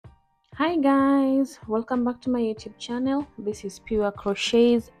Hi guys, welcome back to my YouTube channel. This is Pure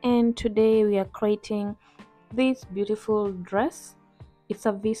Crochets and today we are creating this beautiful dress. It's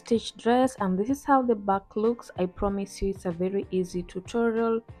a V-stitch dress and this is how the back looks. I promise you it's a very easy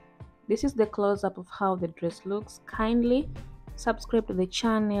tutorial. This is the close-up of how the dress looks. Kindly subscribe to the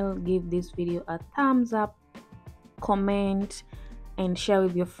channel, give this video a thumbs up, comment and share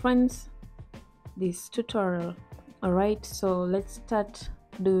with your friends this tutorial. Alright, so let's start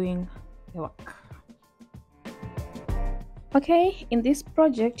doing the work. Okay, in this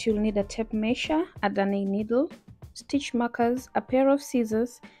project you'll need a tape measure, a darning needle, stitch markers, a pair of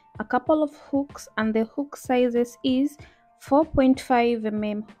scissors, a couple of hooks, and the hook sizes is 4.5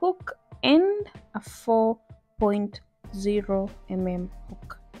 mm hook and a 4.0 mm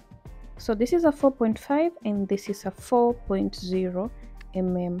hook. So this is a 4.5 and this is a 4.0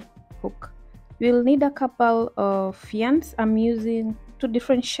 mm hook. We'll need a couple of yarns. I'm using two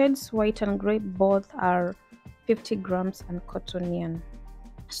different shades, white and gray. Both are 50 grams and cotton yarn.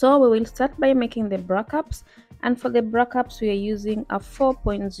 So we will start by making the bra cups, and for the bra cups we are using a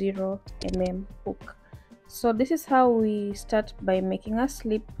 4.0 mm hook. So this is how we start by making a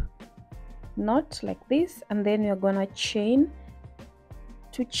slip knot like this, and then you're gonna chain.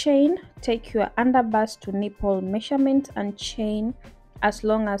 To chain, take your underbust to nipple measurement and chain as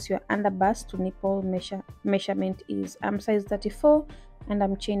long as your underbust to nipple measurement is. I'm size 34 and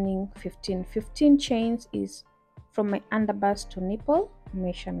I'm chaining 15 chains is from my underbust to nipple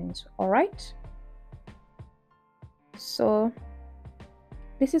measurements. All right, so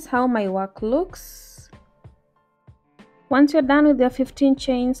this is how my work looks. Once you're done with your 15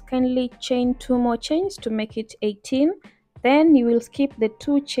 chains, kindly chain 2 more chains to make it 18. Then you will skip the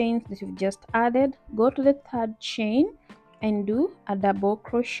 2 chains that you've just added, go to the 3rd chain and do a double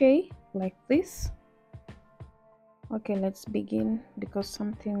crochet like this. Okay, let's begin because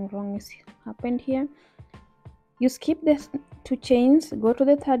something wrong is happened here. You skip the 2 chains, go to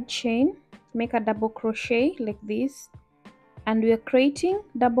the 3rd chain, make a double crochet like this, and we are creating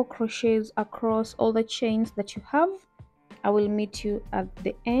double crochets across all the chains that you have. I will meet you at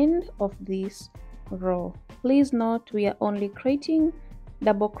the end of this row. Please note we are only creating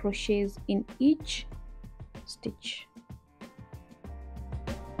double crochets in each stitch.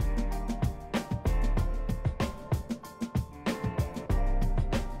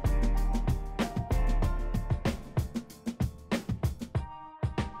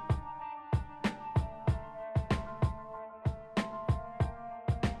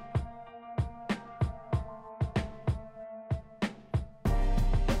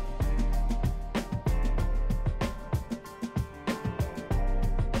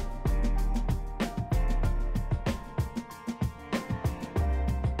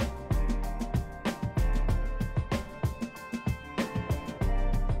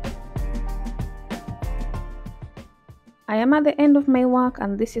 I am at the end of my work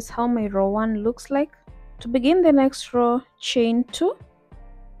and this is how my row 1 looks like. To begin the next row, chain 2,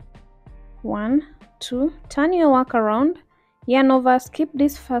 1, 2, turn your work around, yarn over, skip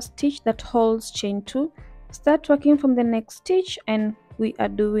this first stitch that holds chain 2, start working from the next stitch and we are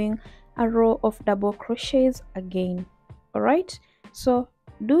doing a row of double crochets again. Alright, so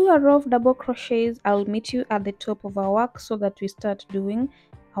do a row of double crochets. I'll meet you at the top of our work so that we start doing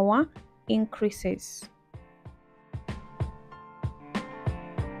our increases.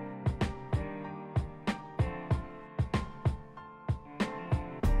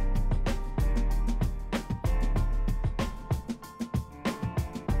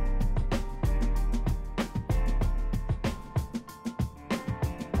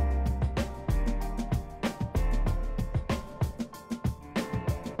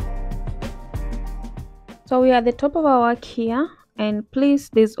 So we are at the top of our work here, and please,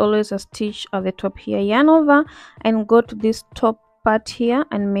 there's always a stitch at the top here. Yarn over and go to this top part here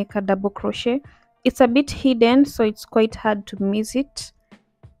and make a double crochet. It's a bit hidden, so it's quite hard to miss it,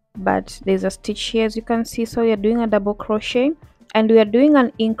 but there's a stitch here as you can see. So we are doing a double crochet and we are doing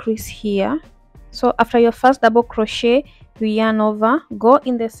an increase here. So after your first double crochet, you yarn over, go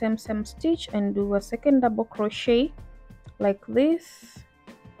in the same stitch and do a second double crochet like this,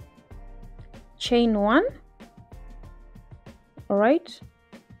 chain 1. All right,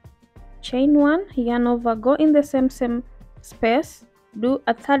 chain 1, yarn over, go in the same space, do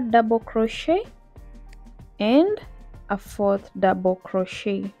a 3rd double crochet and a 4th double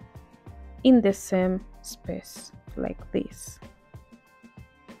crochet in the same space like this.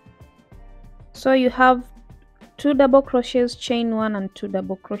 So you have 2 double crochets, chain 1 and 2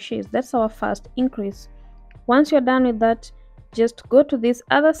 double crochets. That's our first increase. Once you're done with that, just go to this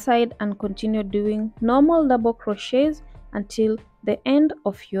other side and continue doing normal double crochets until the end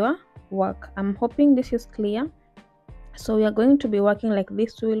of your work. I'm hoping this is clear. So we are going to be working like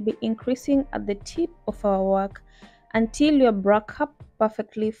this. We will be increasing at the tip of our work until your bra cup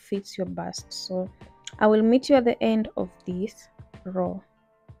perfectly fits your bust. So I will meet you at the end of this row.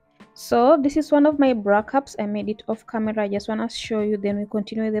 So this is one of my bra cups. I made it off camera. I just want to show you, then we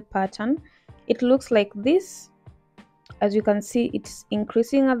continue with the pattern. It looks like this. As you can see, it's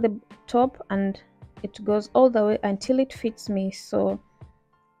increasing at the top and it goes all the way until it fits me. So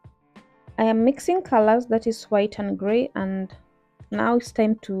I am mixing colors, that is white and gray, and now it's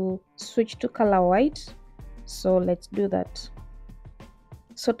time to switch to color white. So let's do that.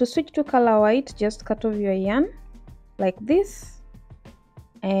 So to switch to color white, just cut off your yarn like this,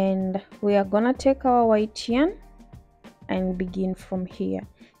 and we are gonna take our white yarn and begin from here.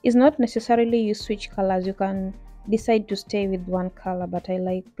 It's not necessarily you switch colors, you can decide to stay with one color, but I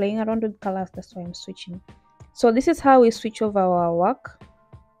like playing around with colors, that's why I'm switching. So this is how we switch over our work.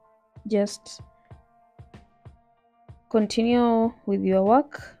 Just continue with your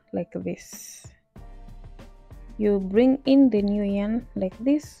work like this. You bring in the new yarn like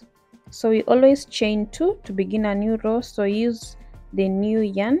this. So we always chain 2 to begin a new row, so use the new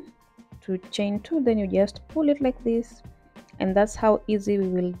yarn to chain 2, then you just pull it like this, and that's how easy we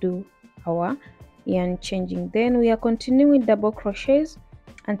will do our yarn changing. Then we are continuing with double crochets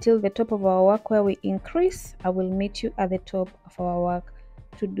until the top of our work where we increase. I will meet you at the top of our work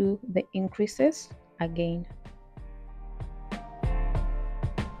to do the increases again.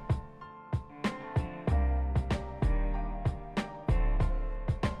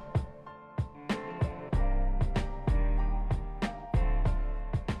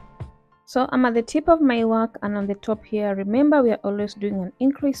 So I'm at the tip of my work and on the top here. Remember, we are always doing an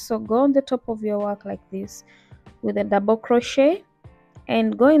increase, so go on the top of your work like this with a double crochet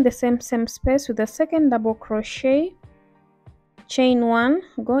and go in the same space with the second double crochet, chain 1,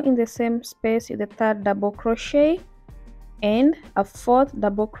 go in the same space with the third double crochet and a fourth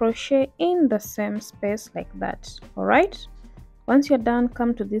double crochet in the same space like that. All right, once you're done,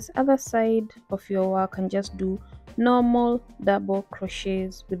 come to this other side of your work and just do normal double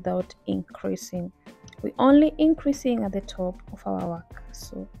crochets without increasing. We're only increasing at the top of our work.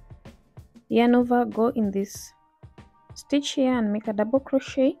 So yarn over, go in this stitch here and make a double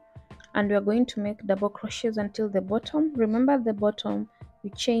crochet, and we are going to make double crochets until the bottom. Remember, the bottom you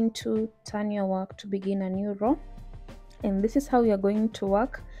chain 2, turn your work to begin a new row, and this is how you are going to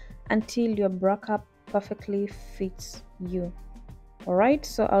work until your bra cup perfectly fits you. All right,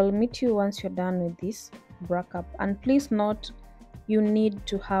 so I'll meet you once you're done with this bra cup. And please note, you need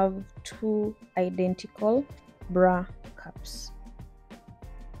to have 2 identical bra cups.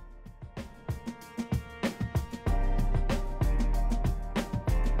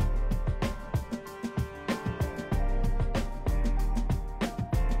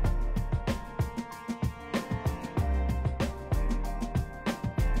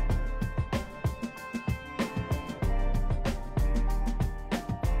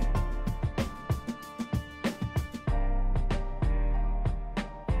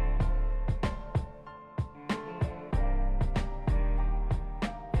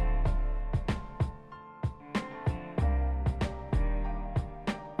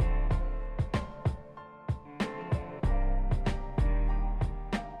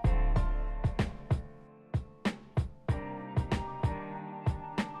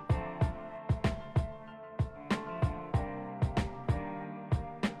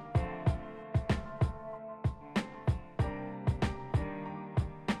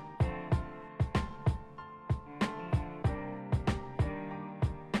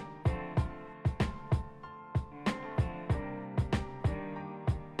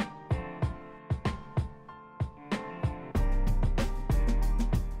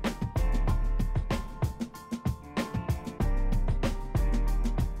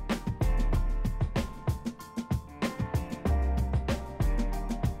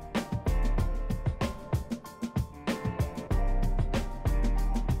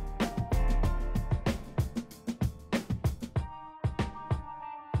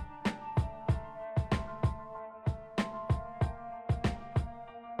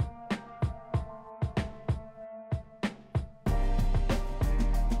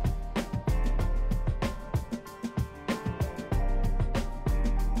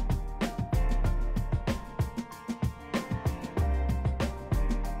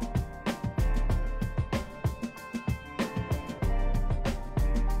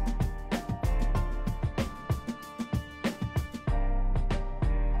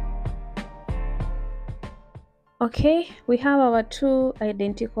 Okay, we have our 2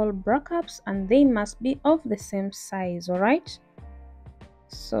 identical bra cups and they must be of the same size. All right,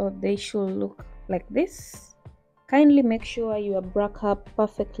 so they should look like this. Kindly make sure your bra cup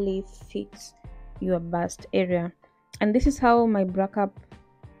perfectly fits your bust area, and this is how my bra cup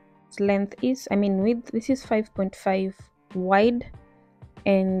length is, I mean width. This is 5.5 wide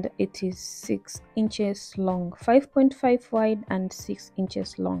and it is 6 inches long. 5.5 wide and 6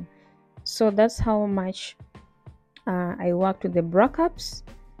 inches long. So that's how much I worked with the bra cups.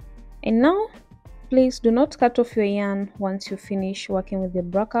 And now please do not cut off your yarn once you finish working with the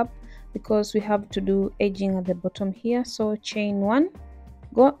bra cup, because we have to do edging at the bottom here. So chain 1,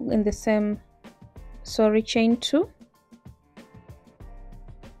 go in the same, chain 2,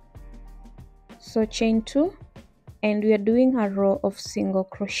 so chain 2, and we are doing a row of single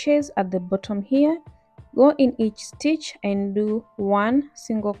crochets at the bottom here. Go in each stitch and do 1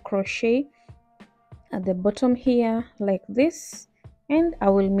 single crochet at the bottom here like this, and I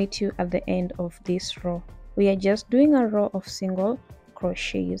will meet you at the end of this row. We are just doing a row of single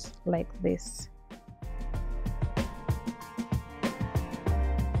crochets like this.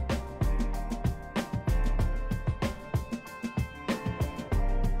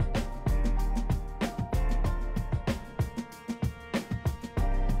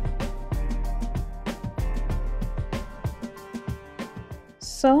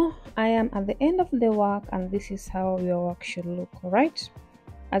 So I am at the end of the work, and this is how your work should look. All right,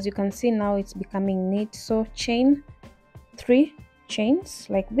 as you can see now it's becoming neat. So chain 3 chains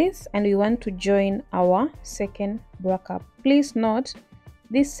like this, and we want to join our second bra cup. Please note,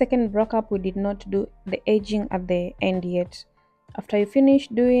 this second bra cup we did not do the edging at the end yet. After you finish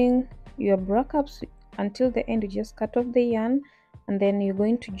doing your bra cups until the end, you just cut off the yarn, and then you're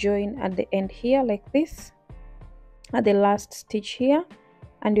going to join at the end here like this, at the last stitch here,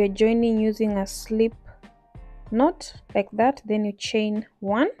 and you're joining using a slip knot like that. Then you chain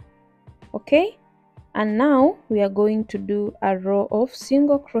 1. Okay, and now we are going to do a row of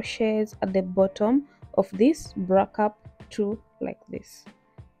single crochets at the bottom of this bra cup 2 like this.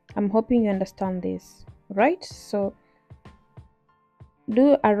 I'm hoping you understand this, right? So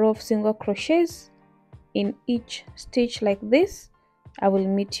do a row of single crochets in each stitch like this. I will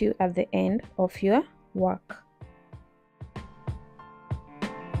meet you at the end of your work.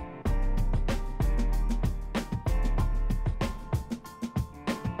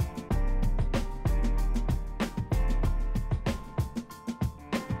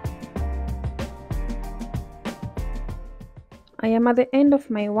 I am at the end of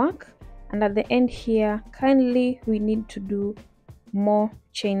my work, and at the end here, kindly we need to do more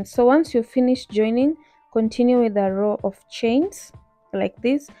chains. So once you finish joining, continue with a row of chains like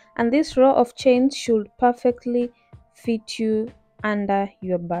this, and this row of chains should perfectly fit you under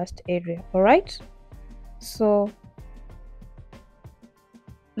your bust area. All right, so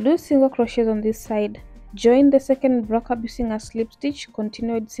do single crochets on this side, join the second bra cup using a slip stitch,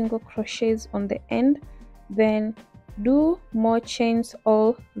 continue with single crochets on the end, then do more chains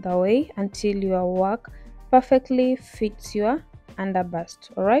all the way until your work perfectly fits your under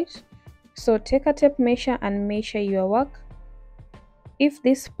bust. All right, so take a tape measure and measure your work. If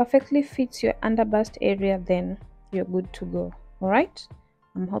this perfectly fits your under bust area, then you're good to go. All right,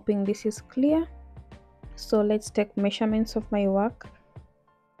 I'm hoping this is clear. So let's take measurements of my work.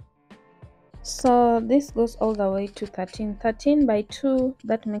 So this goes all the way to 13 by 2,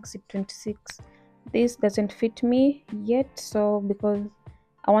 that makes it 26. This doesn't fit me yet, so because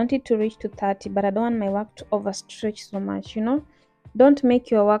I want it to reach to 30, but I don't want my work to overstretch so much, you know. Don't make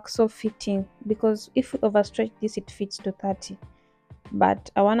your work so fitting, because if you overstretch this, it fits to 30. But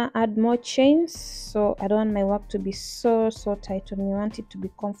I want to add more chains, so I don't want my work to be so tight on me. I want it to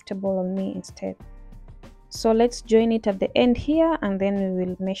be comfortable on me instead. So let's join it at the end here, and then we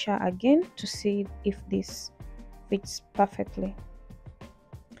will measure again to see if this fits perfectly.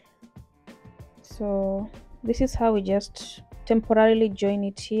 So this is how we just temporarily join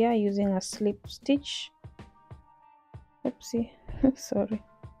it here using a slip stitch. Oopsie, sorry.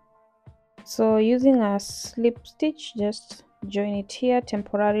 So using a slip stitch, just join it here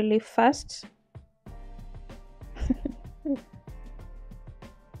temporarily first.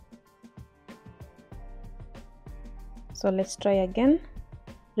 So let's try again.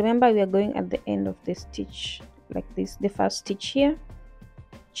 Remember, we are going at the end of the stitch like this, the first stitch here,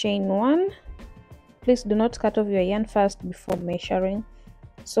 chain 1. Please do not cut off your yarn first before measuring.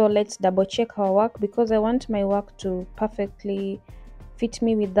 So let's double check our work, because I want my work to perfectly fit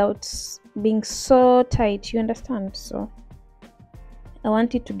me without being so tight, you understand? So I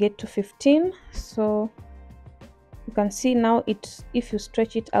want it to get to 15. So you can see now if you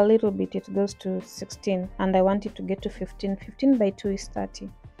stretch it a little bit, it goes to 16, and I want it to get to 15. 15 by 2 is 30.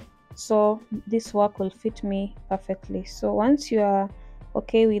 So this work will fit me perfectly. So once you are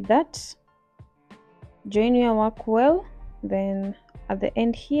Okay with that, join your work well. Then at the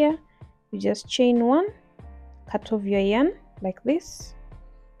end here, you just chain one, cut off your yarn like this.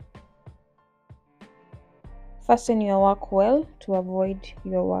 Fasten your work well to avoid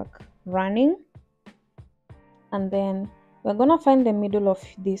your work running. And then we're gonna find the middle of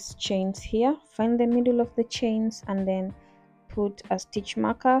these chains here. Find the middle of the chains and then put a stitch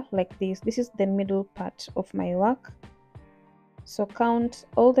marker like this. This is the middle part of my work. So count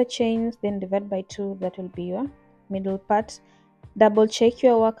all the chains, then divide by 2. That will be your middle part. Double check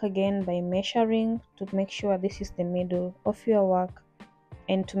your work again by measuring to make sure this is the middle of your work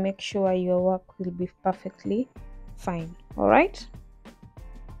and to make sure your work will be perfectly fine. All right.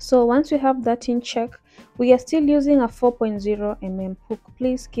 So once we have that in check, we are still using a 4.0 mm hook.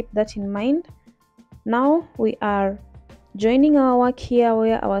 Please keep that in mind. Now we are joining our work here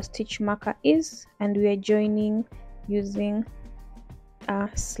where our stitch marker is, and we are joining using a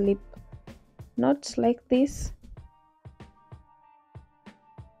slip knot like this.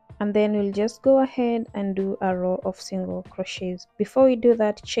 And then we'll just go ahead and do a row of single crochets. Before we do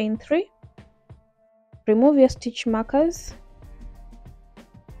that, chain 3, remove your stitch markers,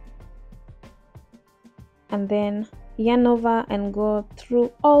 and then yarn over and go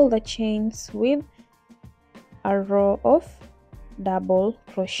through all the chains with a row of double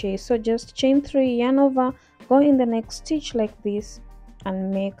crochet. So just chain 3, yarn over, go in the next stitch like this and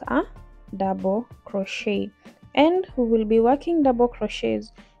make a double crochet. And we will be working double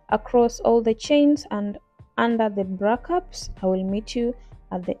crochets across all the chains and under the backups. I will meet you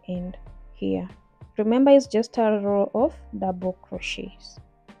at the end here. Remember, it's just a row of double crochets.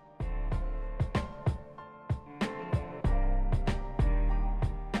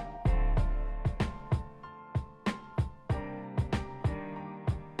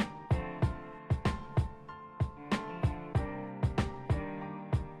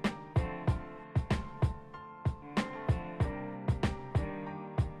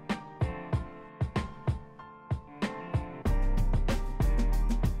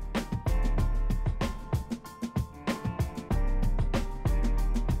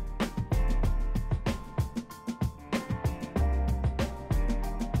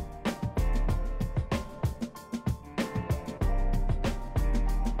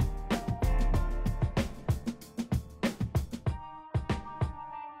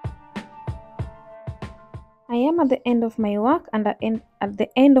 I am at the end of my work, and at the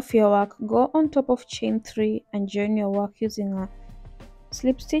end of your work, go on top of chain 3 and join your work using a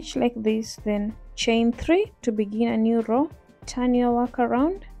slip stitch like this. Then chain 3 to begin a new row. Turn your work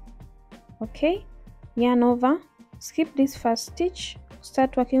around. Okay, yarn over, skip this first stitch,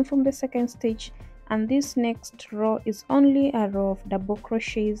 start working from the second stitch, and this next row is only a row of double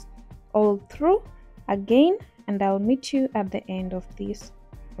crochets all through again, and I'll meet you at the end of this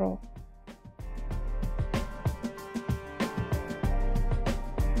row.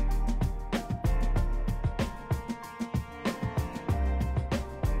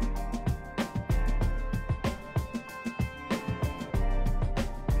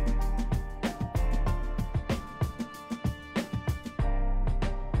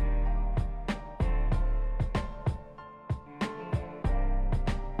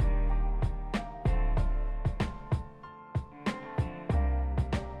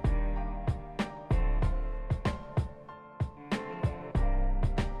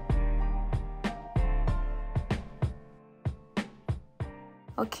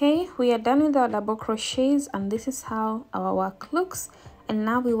 Okay, we are done with our double crochets, and this is how our work looks. And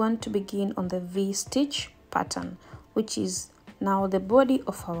now we want to begin on the V-stitch pattern, which is now the body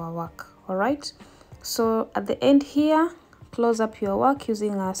of our work. All right, so at the end here, close up your work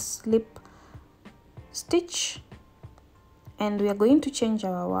using a slip stitch, and we are going to change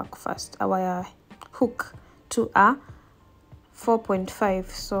our work first, our hook to a 4.5.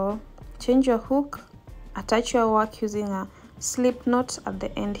 So change your hook, attach your work using a slip knot at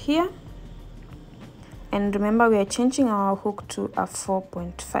the end here, and remember we are changing our hook to a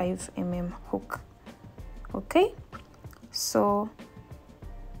 4.5 mm hook. Okay, so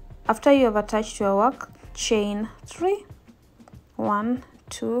after you have attached your work, chain 3, 1,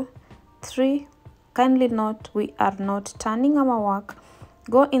 2, 3. Kindly note we are not turning our work.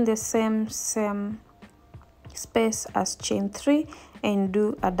 Go in the same space as chain 3 and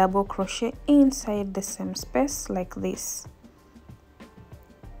do a double crochet inside the same space like this.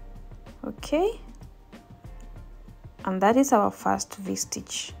 Okay, and that is our first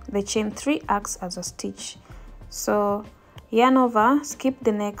V-stitch. The chain 3 acts as a stitch. So yarn over, skip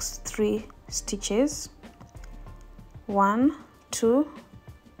the next 3 stitches, 1, 2,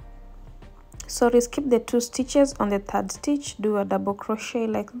 So we skip the 2 stitches on the 3rd stitch, do a double crochet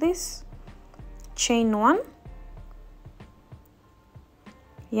like this, chain 1,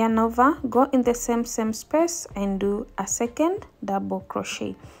 yarn over, go in the same space and do a 2nd double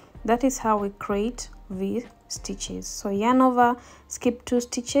crochet. That is how we create V stitches. So yarn over, skip 2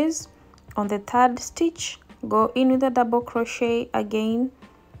 stitches on the 3rd stitch, go in with a double crochet again,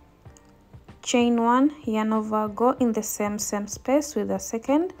 chain 1, yarn over, go in the same space with a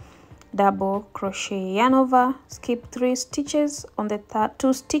 2nd double crochet, yarn over, skip 3 stitches on the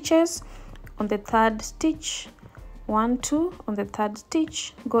 2 stitches on the 3rd stitch, 1 2 on the 3rd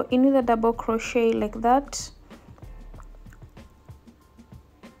stitch, go in with a double crochet like that.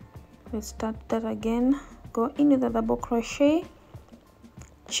 Let's start that again, go in with a double crochet,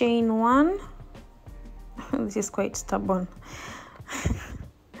 chain 1, this is quite stubborn,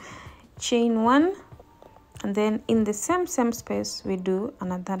 chain 1, and then in the same space we do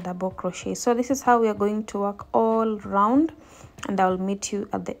another double crochet. So this is how we are going to work all round, and I'll meet you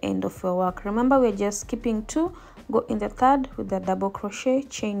at the end of your work. Remember, we're just skipping 2, go in the 3rd with the double crochet,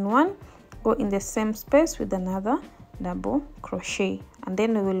 chain 1, go in the same space with another double crochet, and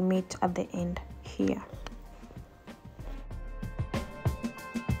then we will meet at the end here.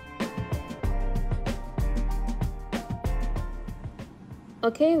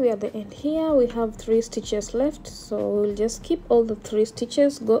 Okay, we are at the end here. We have 3 stitches left, so we'll just skip all the 3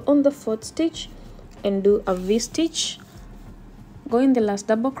 stitches, go on the 4th stitch and do a V stitch, go in the last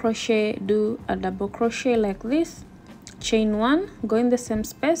double crochet, do a double crochet like this, chain 1, go in the same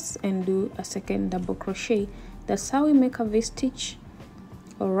space and do a 2nd double crochet. That's how we make a V stitch.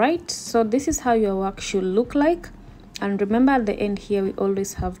 Alright, so this is how your work should look like, and remember at the end here we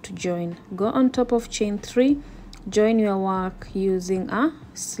always have to join. Go on top of chain 3, join your work using a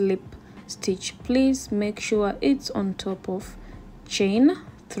slip stitch. Please make sure it's on top of chain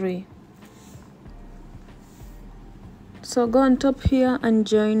 3. So go on top here and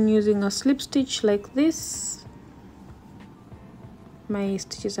join using a slip stitch like this. My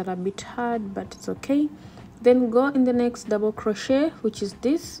stitches are a bit hard, but it's okay. Then go in the next double crochet, which is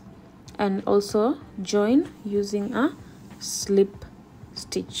this, and also join using a slip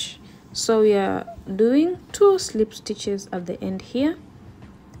stitch. So we are doing 2 slip stitches at the end here.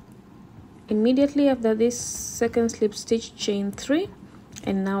 Immediately after this 2nd slip stitch, chain 3,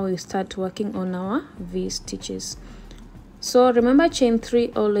 and now we start working on our V stitches. So remember, chain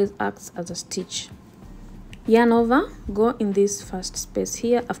 3 always acts as a stitch. Yarn over, go in this first space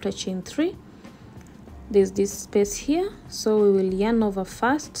here after chain 3. There's this space here, so we will yarn over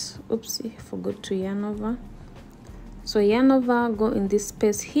first. Oopsie, forgot to yarn over. So yarn over, go in this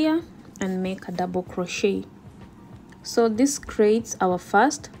space here and make a double crochet. So this creates our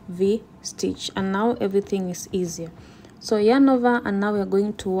first V stitch, and now everything is easier. So yarn over, and now we are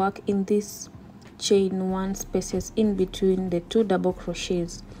going to work in this chain 1 spaces in between the 2 double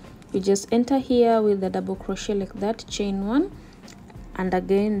crochets. You just enter here with the double crochet like that, chain 1, and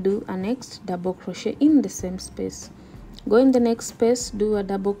again do a next double crochet in the same space. Go in the next space, do a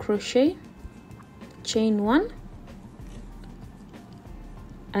double crochet, chain 1,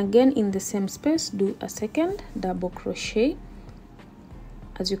 again in the same space do a 2nd double crochet.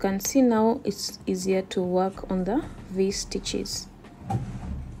 As you can see now, it's easier to work on the V stitches.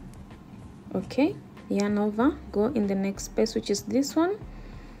 Okay, yarn over, go in the next space, which is this one.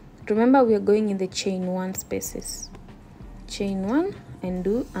 Remember, we are going in the chain 1 spaces, chain 1, and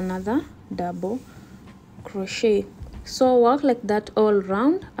do another double crochet. So work like that all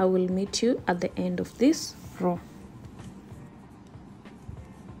round. I will meet you at the end of this row.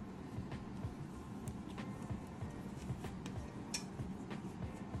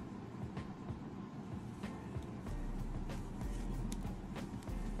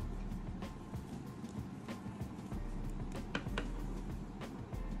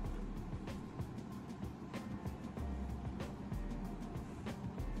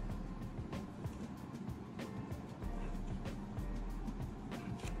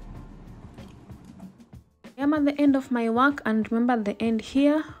 I'm at the end of my work, and remember at the end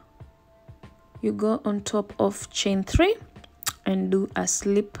here you go on top of chain 3 and do a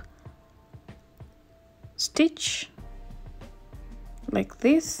slip stitch like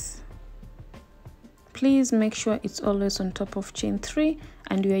this. Please make sure it's always on top of chain 3,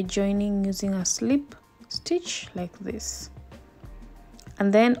 and you are joining using a slip stitch like this.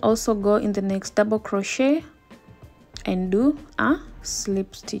 And then also go in the next double crochet and do a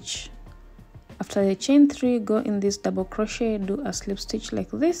slip stitch. After the chain 3, go in this double crochet, do a slip stitch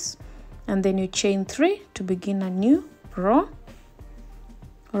like this, and then you chain 3 to begin a new row.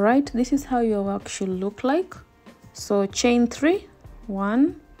 Alright, this is how your work should look like. So chain 3,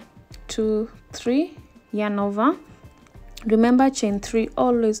 1, 2, 3, yarn over. Remember, chain 3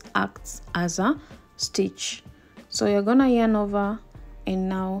 always acts as a stitch. So you're gonna yarn over and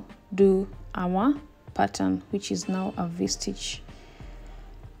now do our pattern, which is now a V-stitch.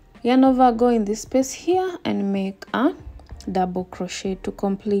 Yarn over, go in this space here and make a double crochet to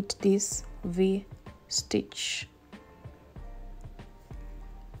complete this V-stitch.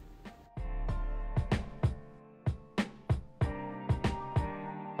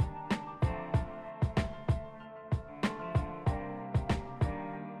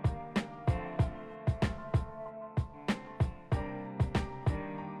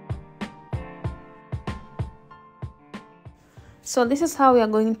 So this is how we are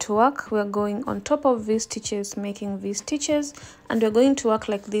going to work. We are going on top of V stitches, making V stitches, and we're going to work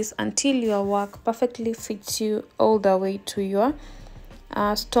like this until your work perfectly fits you all the way to your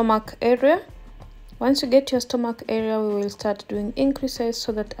stomach area. Once you get to your stomach area, we will start doing increases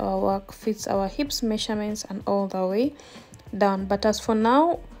so that our work fits our hips measurements and all the way down. But as for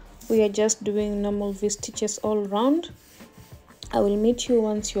now, we are just doing normal V stitches all around. I will meet you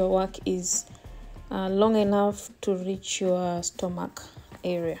once your work is long enough to reach your stomach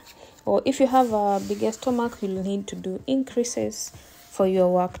area, or if you have a bigger stomach, you'll need to do increases for your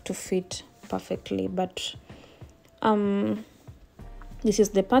work to fit perfectly. But this is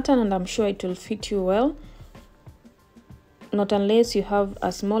the pattern, and I'm sure it will fit you well, not unless you have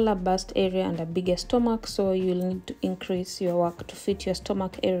a smaller bust area and a bigger stomach, so you'll need to increase your work to fit your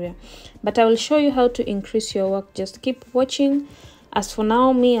stomach area. But I will show you how to increase your work. Just keep watching. As for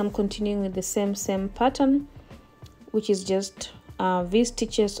now, I'm continuing with the same pattern, which is just V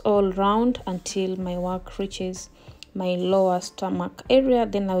stitches all round until my work reaches my lower stomach area.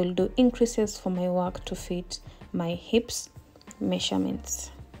 Then I will do increases for my work to fit my hips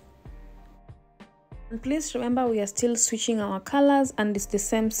measurements. And please remember, we are still switching our colors, and it's the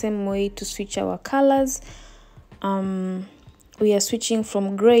same way to switch our colors. We are switching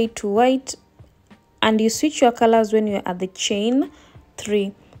from gray to white, and you switch your colors when you're at the chain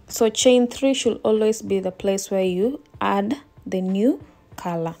 3. So chain 3 should always be the place where you add the new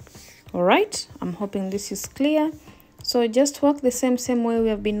color. All right, I'm hoping this is clear. So just work the same way we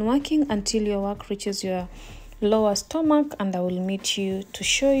have been working until your work reaches your lower stomach, and I will meet you to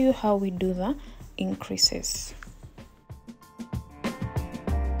show you how we do the increases.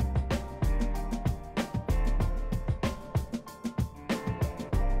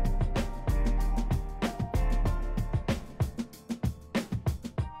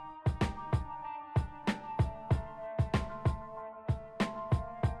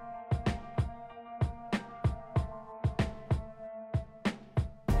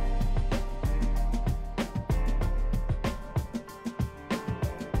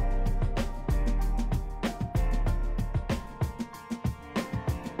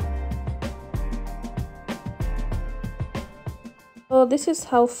 So this is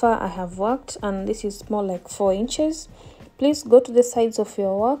how far I have worked, and this is more like 4 inches. Please go to the sides of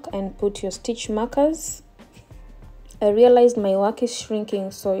your work and put your stitch markers. I realized my work is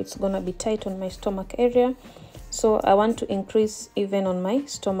shrinking, so it's gonna be tight on my stomach area, so I want to increase even on my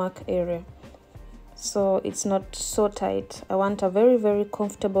stomach area, so it's not so tight. I want a very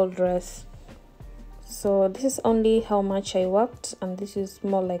comfortable dress. So this is only how much I worked, and this is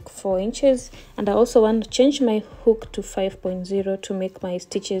more like 4 inches. And I also want to change my hook to 5.0 to make my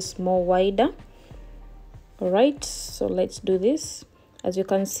stitches more wider. All right, so let's do this. As you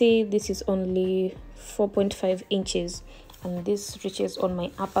can see, this is only 4.5 inches, and this reaches on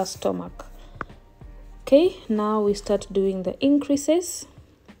my upper stomach. Okay, now we start doing the increases.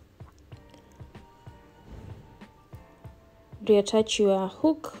 Reattach your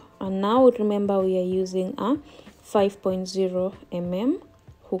hook. And now remember, we are using a 5.0 mm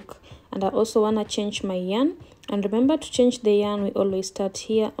hook. And I also want to change my yarn. And remember, to change the yarn, we always start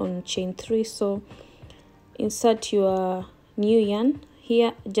here on chain 3. So insert your new yarn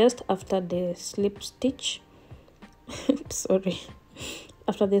here just after the slip stitch. Sorry.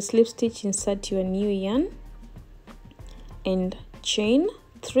 After the slip stitch, insert your new yarn and chain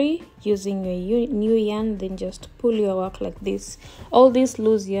 3 using your new yarn. Then just pull your work like this. All this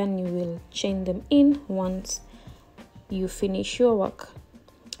loose yarn, you will chain them in once you finish your work.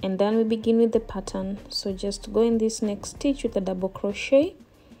 And then we begin with the pattern. So just go in this next stitch with a double crochet.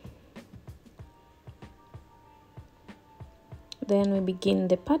 Then we begin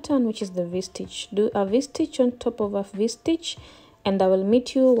the pattern, which is the V-stitch. Do a V-stitch on top of a V-stitch, and I will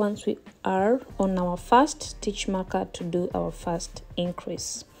meet you once we are on our first stitch marker to do our first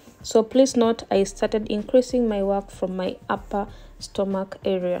increase. So please note, I started increasing my work from my upper stomach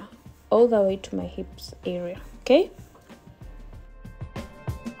area all the way to my hips area. Okay.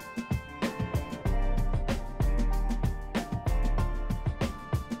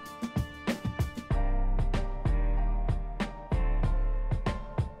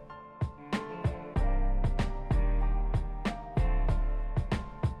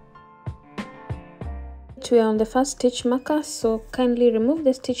 we are on the first stitch marker, so kindly remove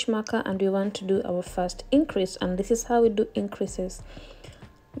the stitch marker and we want to do our first increase, and this is how we do increases.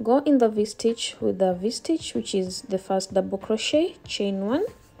 Go in the V-stitch with the V-stitch, which is the first double crochet, chain 1,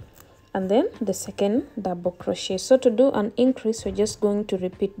 and then the second double crochet. So to do an increase, we're just going to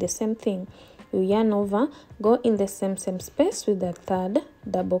repeat the same thing. You yarn over, go in the same space with the third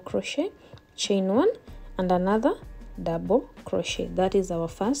double crochet, chain 1, and another double crochet. That is our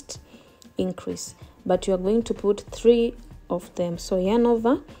first increase, but you are going to put 3 of them. So yarn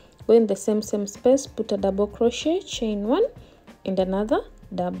over, go in the same space, put a double crochet, chain 1, and another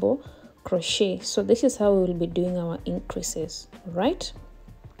double crochet. So this is how we will be doing our increases, right?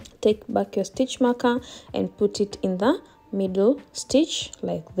 Take back your stitch marker and put it in the middle stitch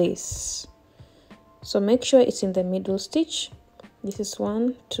like this. So make sure it's in the middle stitch. This is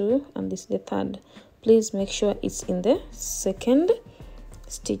 1, 2, and this is the third. Please make sure it's in the second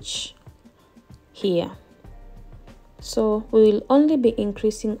stitch here. So we will only be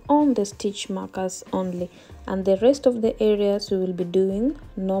increasing on the stitch markers only, and the rest of the areas we will be doing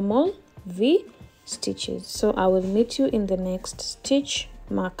normal V stitches. So I will meet you in the next stitch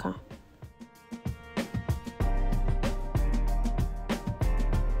marker.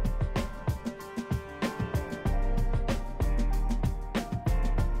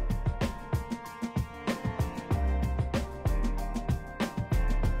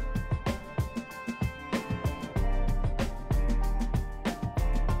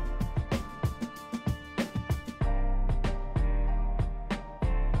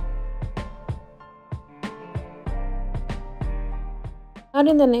 And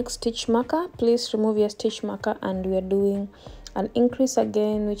in the next stitch marker, please remove your stitch marker, and we are doing an increase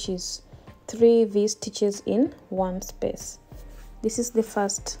again, which is 3 V stitches in one space. This is the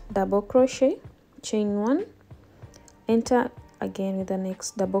first double crochet, chain 1, enter again with the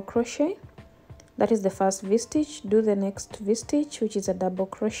next double crochet. That is the first V stitch. Do the next V stitch, which is a double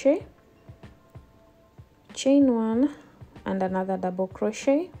crochet, chain 1, and another double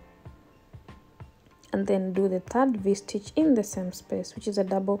crochet, and then do the third V stitch in the same space, which is a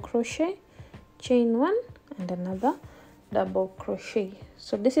double crochet, chain 1, and another double crochet.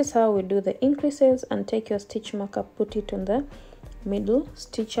 So this is how we do the increases, and take your stitch marker, put it on the middle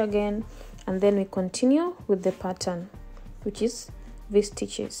stitch again, and then we continue with the pattern, which is V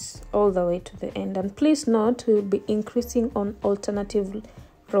stitches all the way to the end. And please note, we will be increasing on alternative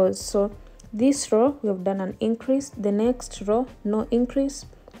rows. So this row we have done an increase, the next row no increase,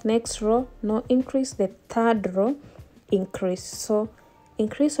 next row no increase, the third row increase. So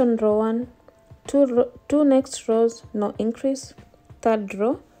increase on row 1, two next rows no increase, third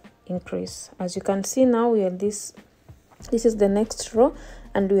row increase. As you can see now, we are this is the next row,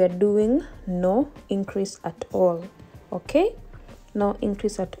 and we are doing no increase at all. Okay, no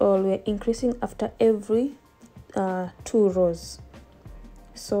increase at all. We are increasing after every 2 rows.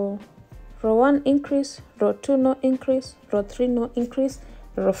 So row 1 increase, row 2 no increase, row 3 no increase,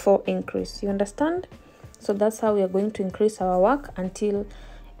 row 4 increase. You understand? So that's how we are going to increase our work until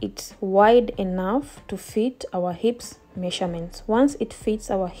it's wide enough to fit our hips measurements. Once it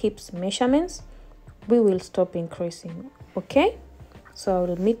fits our hips measurements, we will stop increasing. Okay, so I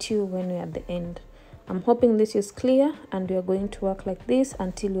will meet you when we are at the end. I'm hoping this is clear, and we are going to work like this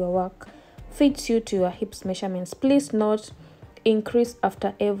until your work fits you to your hips measurements. Please note, increase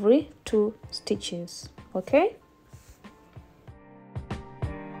after every 2 stitches. Okay.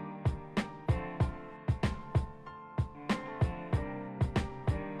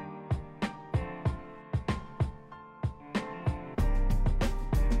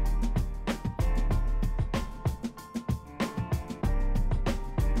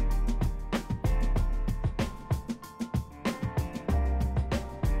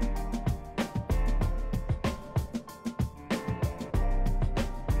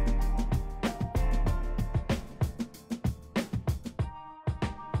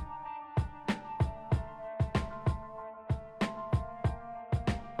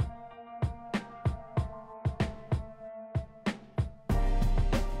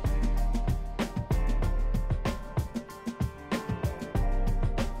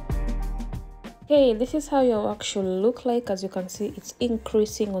 Okay, this is how your work should look like. As you can see, it's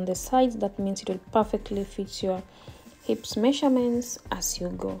increasing on the sides. That means it will perfectly fit your hips measurements as you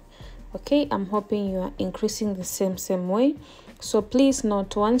go. Okay, I'm hoping you are increasing the same way. So please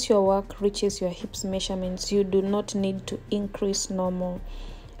note, once your work reaches your hips measurements, you do not need to increase no more,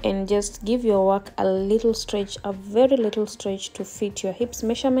 and just give your work a little stretch, a very little stretch, to fit your hips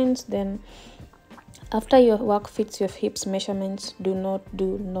measurements. Then after your work fits your hips measurements, do not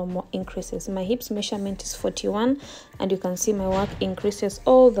do no more increases. My hips measurement is 41, and you can see my work increases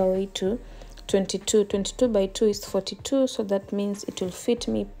all the way to 22 by 2 is 42, so that means it will fit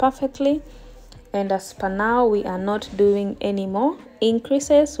me perfectly. And as per now, we are not doing any more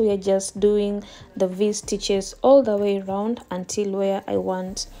increases. We are just doing the V stitches all the way around until where I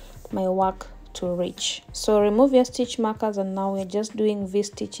want my work to reach. So remove your stitch markers, and now we're just doing V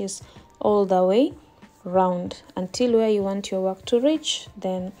stitches all the way round until where you want your work to reach.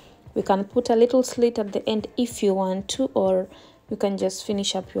 Then we can put a little slit at the end if you want to, or you can just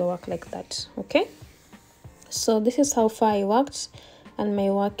finish up your work like that. Okay, so this is how far I worked, and my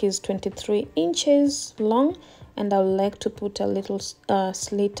work is 23 inches long, and I would like to put a little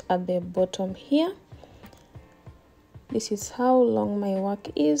slit at the bottom here. This is how long my work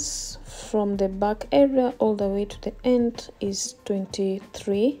is. From the back area all the way to the end is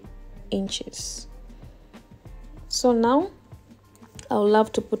 23 inches. So now I would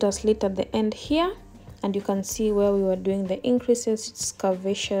love to put a slit at the end here, and you can see where we were doing the increases, it's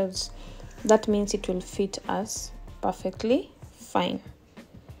curvatures. That means it will fit us perfectly fine.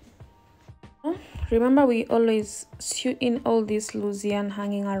 Remember, we always sew in all this loose yarn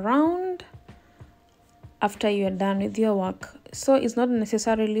hanging around after you're done with your work. So it's not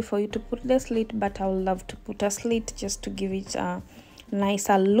necessarily for you to put the slit, but I would love to put a slit just to give it a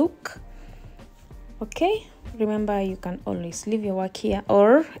nicer look. Okay, remember, you can always leave your work here,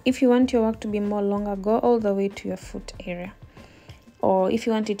 or if you want your work to be more longer, go all the way to your foot area, or if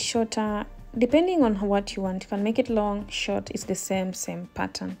you want it shorter, depending on what you want, you can make it long, short, it's the same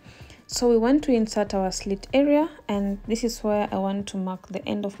pattern. So we want to insert our slit area, and this is where I want to mark the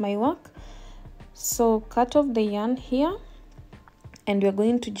end of my work. So cut off the yarn here, and we're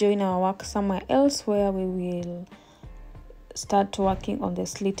going to join our work somewhere else where we will start working on the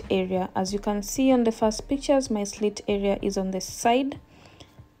slit area. As you can see on the first pictures, my slit area is on the side.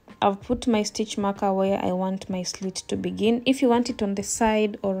 I've put my stitch marker where I want my slit to begin. If you want it on the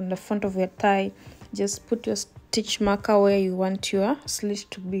side or on the front of your thigh, just put your stitch marker where you want your slit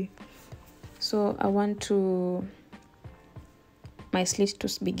to be. So I want my slit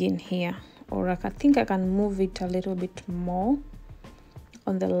to begin here, or I think I can move it a little bit more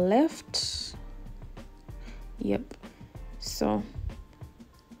on the left. Yep. So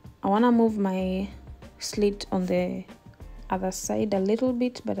I want to move my slit on the other side a little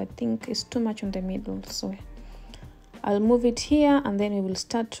bit, but I think it's too much on the middle, so I'll move it here, and then we will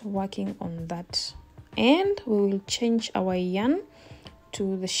start working on that. And we will change our yarn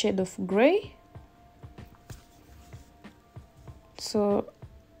to the shade of gray. So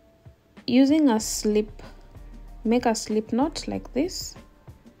using a slip, make a slip knot like this,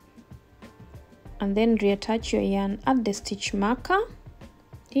 and then reattach your yarn at the stitch marker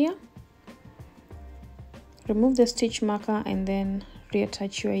here. Remove the stitch marker and then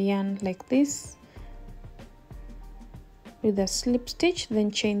reattach your yarn like this with a slip stitch,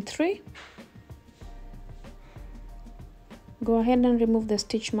 then chain 3. Go ahead and remove the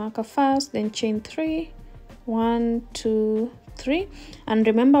stitch marker first, then chain 3. 1, 2, 3. And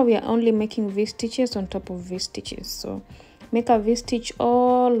remember, we are only making V stitches on top of V stitches, so make a V stitch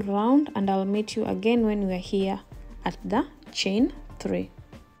all round, and I'll meet you again when we are here at the chain 3.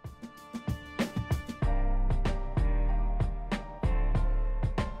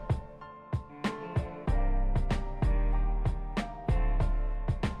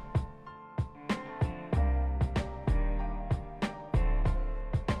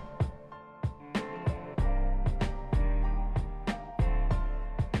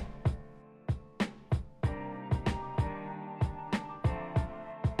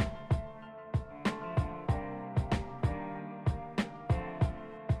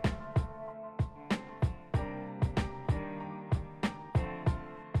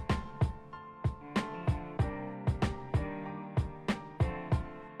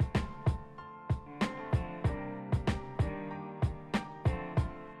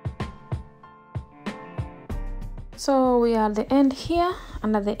 So we are at the end here,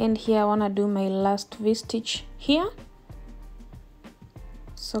 and at the end here I want to do my last V stitch here.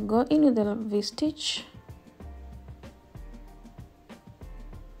 So go in with the V stitch,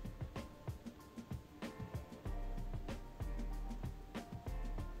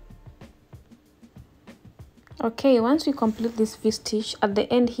 okay. Once we complete this V stitch at the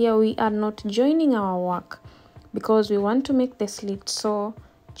end here, we are not joining our work because we want to make the slit. So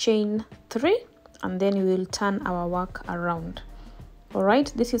chain 3, and then we will turn our work around. All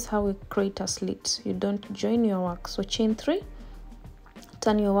right, this is how we create a slit. You don't join your work. So chain 3,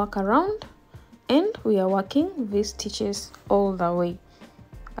 turn your work around, and we are working V stitches all the way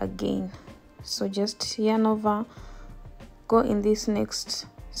again. So just yarn over, go in this next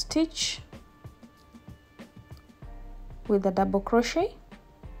stitch with a double crochet,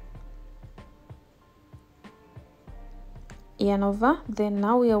 yarn over. Then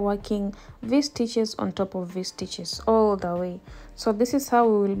now we are working V stitches on top of V stitches all the way. So this is how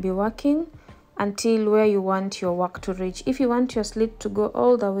we will be working until where you want your work to reach. If you want your slit to go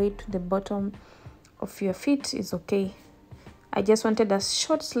all the way to the bottom of your feet, is okay. I just wanted a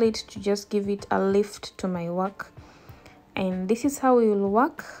short slit to just give it a lift to my work. And this is how we will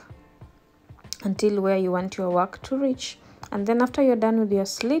work until where you want your work to reach. And then after you're done with your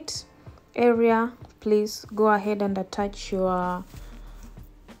slit area, please go ahead and attach your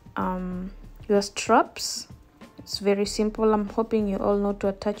straps. It's very simple. I'm hoping you all know to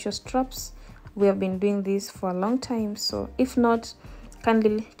attach your straps. We have been doing this for a long time, so if not,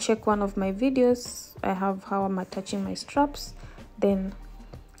 kindly check one of my videos. I have how I'm attaching my straps. Then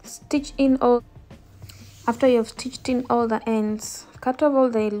stitch in all. After you've stitched in all the ends, cut off all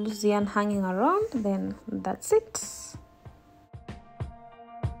the loose yarn hanging around. Then that's it.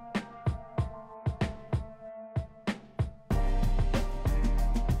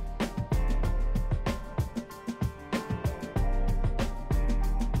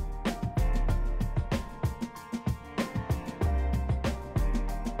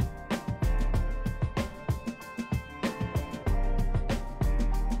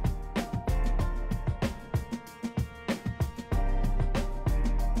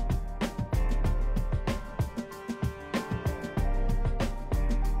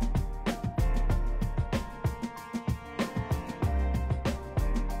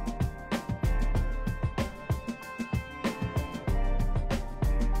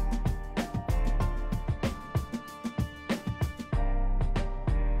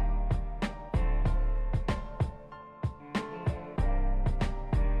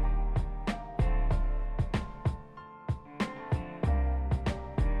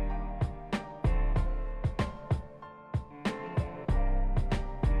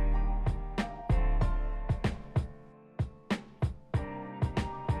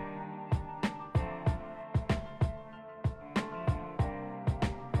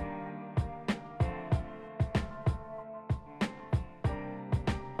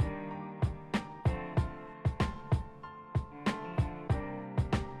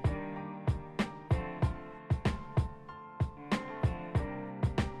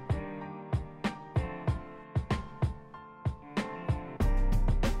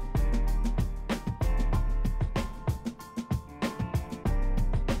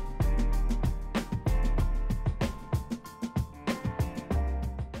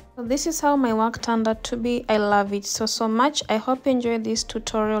 So this is how my work turned out to be. I love it so much. I hope you enjoyed this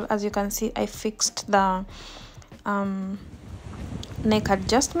tutorial. As you can see, I fixed the neck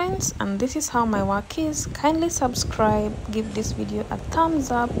adjustments, and this is how my work is. Kindly subscribe, give this video a thumbs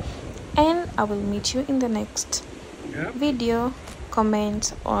up, and I will meet you in the next video.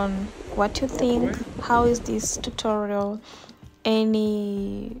 Comment on what you think. How is this tutorial?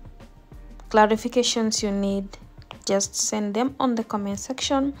 Any clarifications you need, just send them on the comment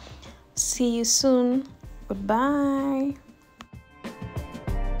section. See you soon. Goodbye.